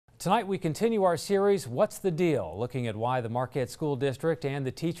Tonight we continue our series, What's the Deal? Looking at why the Marquette School District and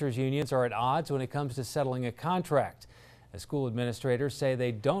the teachers unions are at odds when it comes to settling a contract. As school administrators say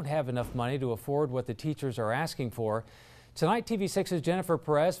they don't have enough money to afford what the teachers are asking for. Tonight TV6's Jennifer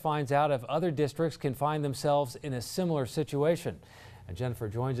Perez finds out if other districts can find themselves in a similar situation. And Jennifer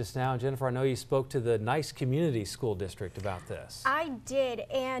joins us now. Jennifer, I know you spoke to the Nice Community School District about this. I did,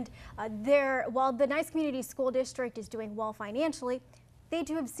 and while the Nice Community School District is doing well financially, they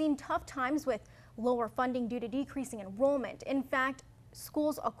too have seen tough times with lower funding due to decreasing enrollment. In fact,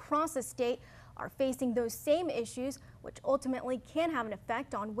 schools across the state are facing those same issues, which ultimately can have an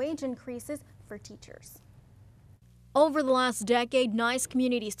effect on wage increases for teachers. Over the last decade, Nice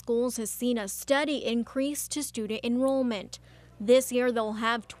Community Schools has seen a steady increase to student enrollment. This year, they'll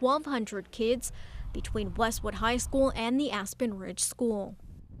have 1,200 kids between Westwood High School and the Aspen Ridge School.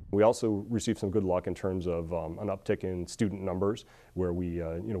 We also received some good luck in terms of an uptick in student numbers, where we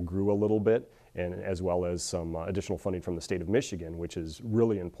grew a little bit, and as well as some additional funding from the state of Michigan, which is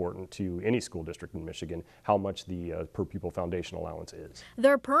really important to any school district in Michigan, how much the per pupil foundation allowance is.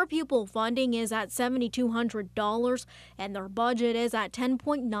 Their per pupil funding is at $7,200 and their budget is at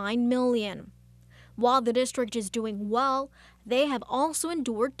 $10.9 million. While the district is doing well, they have also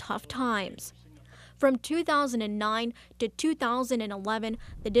endured tough times. From 2009 to 2011,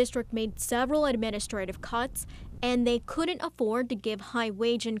 the district made several administrative cuts, and they couldn't afford to give high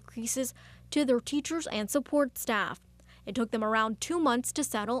wage increases to their teachers and support staff. It took them around 2 months to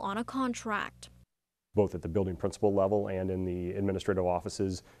settle on a contract. Both at the building principal level and in the administrative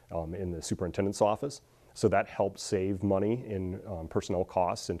offices in the superintendent's office. So that helped save money in personnel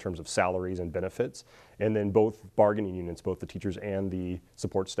costs in terms of salaries and benefits. And then both bargaining unions, both the teachers and the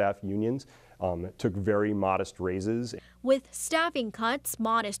support staff unions, took very modest raises. With staffing cuts,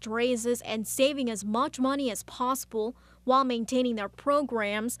 modest raises, and saving as much money as possible while maintaining their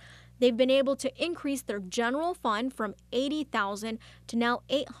programs, they've been able to increase their general fund from $80,000 to now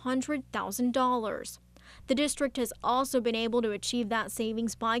 $800,000. The district has also been able to achieve that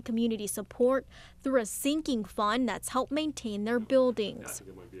savings by community support through a sinking fund that's helped maintain their buildings.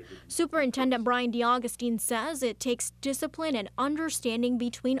 Superintendent Brian DeAugustine says it takes discipline and understanding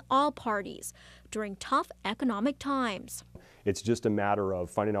between all parties during tough economic times. It's just a matter of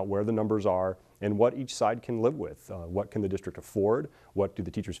finding out where the numbers are and what each side can live with. What can the district afford? What do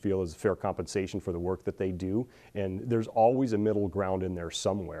the teachers feel is fair compensation for the work that they do? And there's always a middle ground in there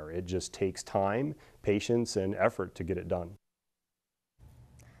somewhere. It just takes time, patience, and effort to get it done.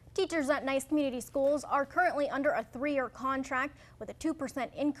 Teachers at Nice Community Schools are currently under a 3-year contract with a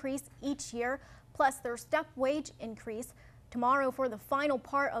 2% increase each year, plus their step wage increase. Tomorrow, for the final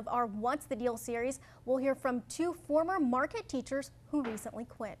part of our What's the Deal series, we'll hear from 2 former Marquette teachers who recently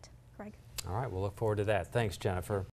quit. Greg. All right, we'll look forward to that. Thanks, Jennifer.